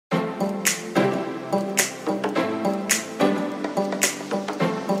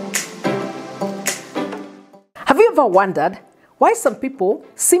you ever wondered why some people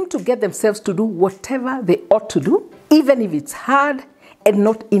seem to get themselves to do whatever they ought to do, even if it's hard and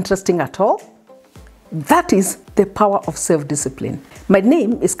not interesting at all? That is the power of self-discipline. My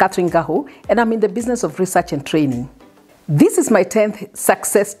name is Catherine Gaho, and I'm in the business of research and training. This is my 10th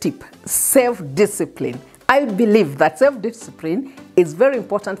success tip, self-discipline. I believe that self-discipline is very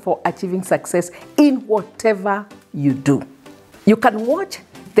important for achieving success in whatever you do. You can watch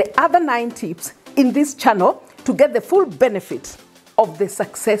the other 9 tips in this channel to get the full benefit of the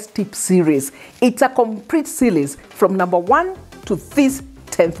success tip series. It's a complete series from number 1 to this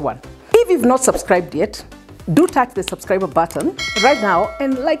 10th one. If you've not subscribed yet, do touch the subscriber button right now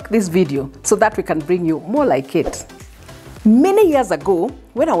and like this video so that we can bring you more like it. Many years ago,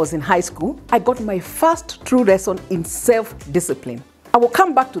 when I was in high school, I got my first true lesson in self-discipline. I will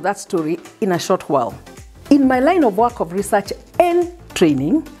come back to that story in a short while. In my line of work of research and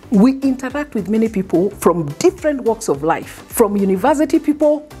training, we interact with many people from different walks of life, from university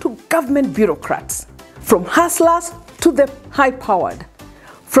people to government bureaucrats, from hustlers to the high-powered,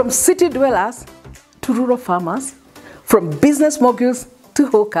 from city dwellers to rural farmers, from business moguls to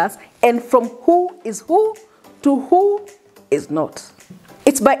hawkers, and from who is who to who is not.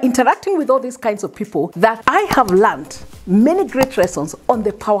 It's by interacting with all these kinds of people that I have learned many great lessons on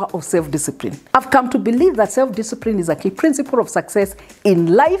the power of self-discipline. I've come to believe that self-discipline is a key principle of success in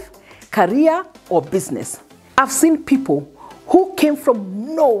life, career, or business. I've seen people who came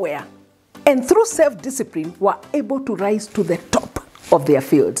from nowhere and through self-discipline were able to rise to the top of their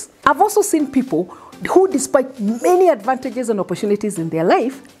fields. I've also seen people who, despite many advantages and opportunities in their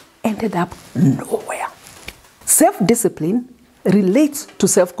life, ended up nowhere. Self-discipline relates to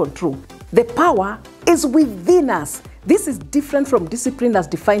self-control. The power is within us. This is different from discipline as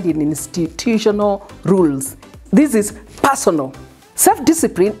defined in institutional rules. This is personal.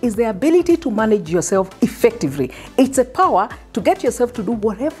 Self-discipline is the ability to manage yourself effectively. It's a power to get yourself to do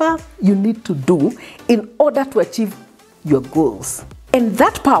whatever you need to do in order to achieve your goals. And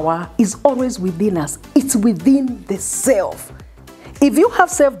that power is always within us. It's within the self. If you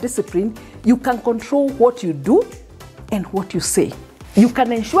have self-discipline, you can control what you do and what you say. You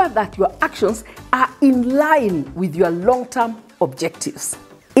can ensure that your actions are in line with your long-term objectives.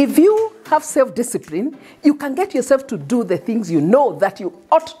 If you have self-discipline, you can get yourself to do the things you know that you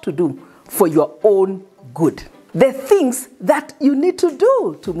ought to do for your own good. The things that you need to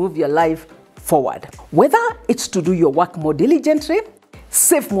do to move your life forward. Whether it's to do your work more diligently,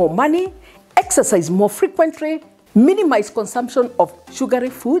 save more money, exercise more frequently, minimize consumption of sugary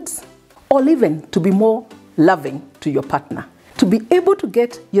foods, or even to be more loving to your partner. To be able to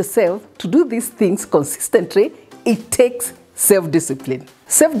get yourself to do these things consistently, it takes self-discipline.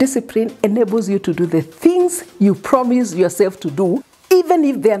 Self-discipline enables you to do the things you promise yourself to do, even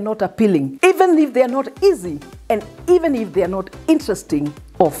if they are not appealing, even if they are not easy, and even if they are not interesting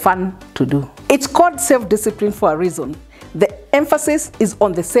or fun to do. It's called self-discipline for a reason. The emphasis is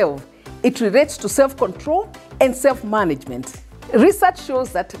on the self. It relates to self-control and self-management. Research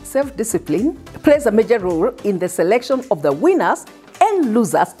shows that self-discipline plays a major role in the selection of the winners and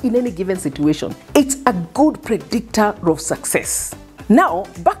losers in any given situation. It's a good predictor of success. Now,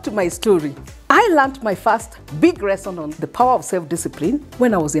 back to my story. I learned my first big lesson on the power of self-discipline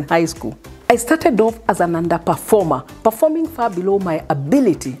when I was in high school. I started off as an underperformer, performing far below my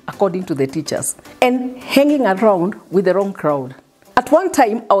ability according to the teachers, and hanging around with the wrong crowd. At one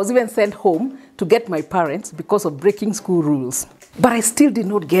time, I was even sent home to get my parents because of breaking school rules. But I still did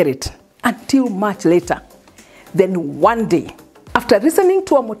not get it until much later. Then one day, after listening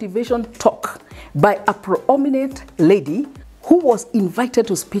to a motivation talk by a prominent lady who was invited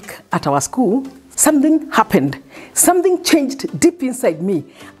to speak at our school, something happened. Something changed deep inside me.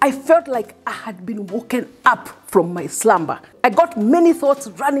 I felt like I had been woken up from my slumber. I got many thoughts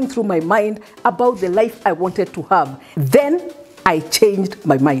running through my mind about the life I wanted to have. Then I changed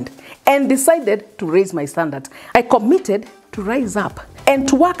my mind and decided to raise my standards. I committed to rise up and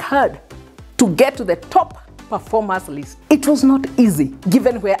to work hard to get to the top performers list. It was not easy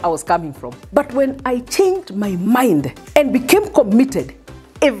given where I was coming from. But when I changed my mind and became committed,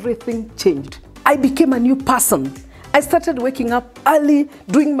 everything changed. I became a new person. I started waking up early,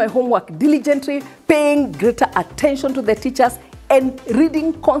 doing my homework diligently, paying greater attention to the teachers, and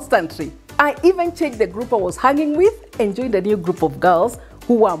reading constantly. I even changed the group I was hanging with and joined a new group of girls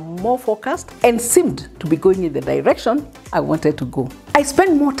who were more focused and seemed to be going in the direction I wanted to go. I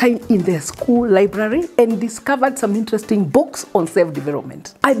spent more time in the school library and discovered some interesting books on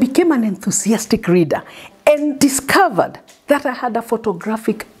self-development. I became an enthusiastic reader and discovered that I had a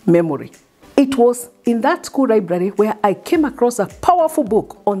photographic memory. It was in that school library where I came across a powerful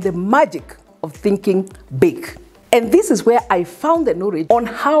book on the magic of thinking big. And this is where I found the knowledge on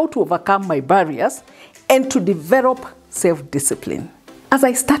how to overcome my barriers and to develop self-discipline. As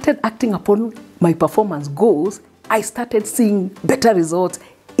I started acting upon my performance goals, I started seeing better results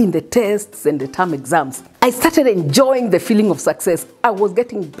in the tests and the term exams. I started enjoying the feeling of success. I was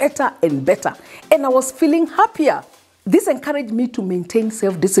getting better and better, and I was feeling happier. This encouraged me to maintain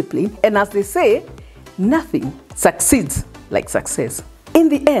self-discipline, and as they say, nothing succeeds like success. In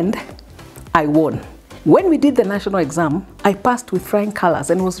the end, I won. When we did the national exam, I passed with flying colors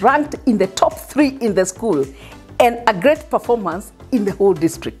and was ranked in the top 3 in the school, and a great performance in the whole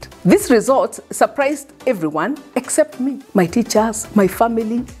district. This result surprised everyone except me. My teachers, my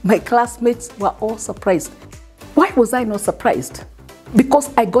family, my classmates were all surprised. Why was I not surprised? Because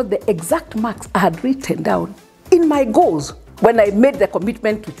I got the exact marks I had written down in my goals. When I made the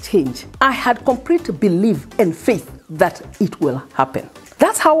commitment to change, I had complete belief and faith that it will happen.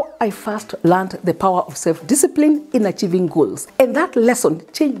 That's how I first learned the power of self-discipline in achieving goals. And that lesson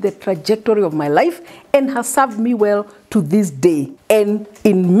changed the trajectory of my life and has served me well to this day and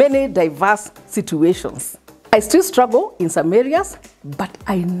in many diverse situations. I still struggle in some areas, but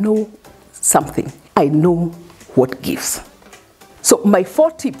I know something. I know what gives. So my 4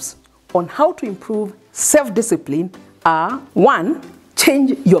 tips on how to improve self-discipline are: 1,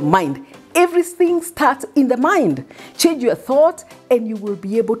 change your mind. Everything starts in the mind. Change your thoughts and you will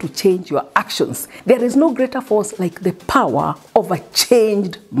be able to change your actions. There is no greater force like the power of a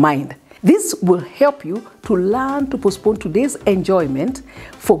changed mind. This will help you to learn to postpone today's enjoyment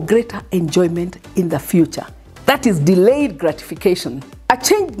for greater enjoyment in the future. That is delayed gratification. A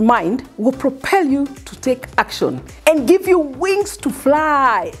changed mind will propel you to take action and give you wings to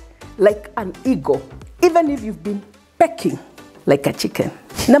fly like an eagle, even if you've been pecking like a chicken.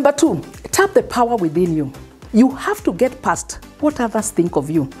 Number 2, tap the power within you. You have to get past what others think of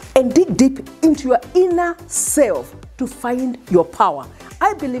you and dig deep into your inner self to find your power.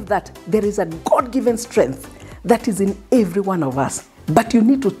 I believe that there is a God-given strength that is in every one of us, but you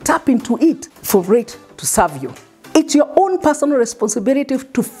need to tap into it for it to serve you. It's your own personal responsibility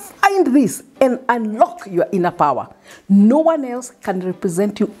to find this and unlock your inner power. No one else can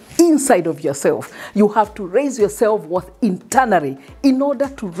represent you inside of yourself. You have to raise your self-worth internally in order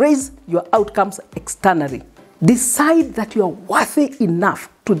to raise your outcomes externally. Decide that you are worthy enough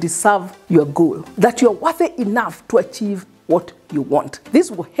to deserve your goal, that you are worthy enough to achieve what you want.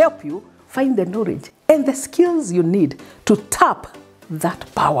 This will help you find the knowledge and the skills you need to tap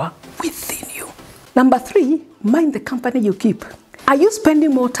that power within you. Number 3, mind the company you keep. Are you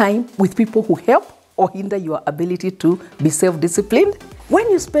spending more time with people who help or hinder your ability to be self-disciplined? When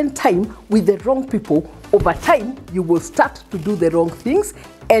you spend time with the wrong people, over time, you will start to do the wrong things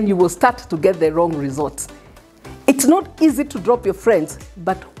and you will start to get the wrong results. It's not easy to drop your friends,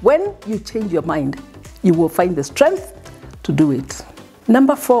 but when you change your mind, you will find the strength to do it.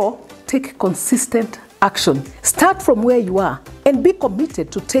 Number 4, take consistent action. Start from where you are and be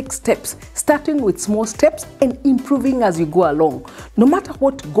committed to take steps, starting with small steps and improving as you go along. No matter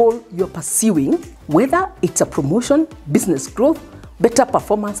what goal you're pursuing, whether it's a promotion, business growth, better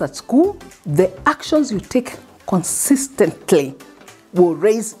performance at school, the actions you take consistently will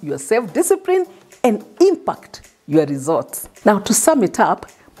raise your self-discipline and impact your results. Now, to sum it up,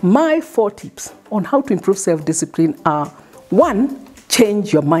 my 4 tips on how to improve self-discipline are: 1,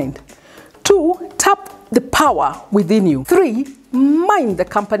 change your mind. 2, tap the power within you. 3, mind the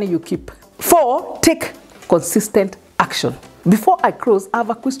company you keep. 4, take consistent action. Before I close, I have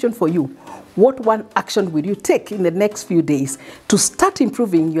a question for you. What one action will you take in the next few days to start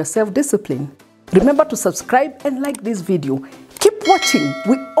improving your self-discipline? Remember to subscribe and like this video. Keep watching.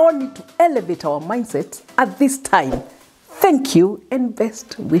 We all need to elevate our mindsets at this time. Thank you and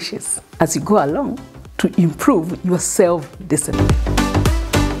best wishes as you go along to improve your self-discipline.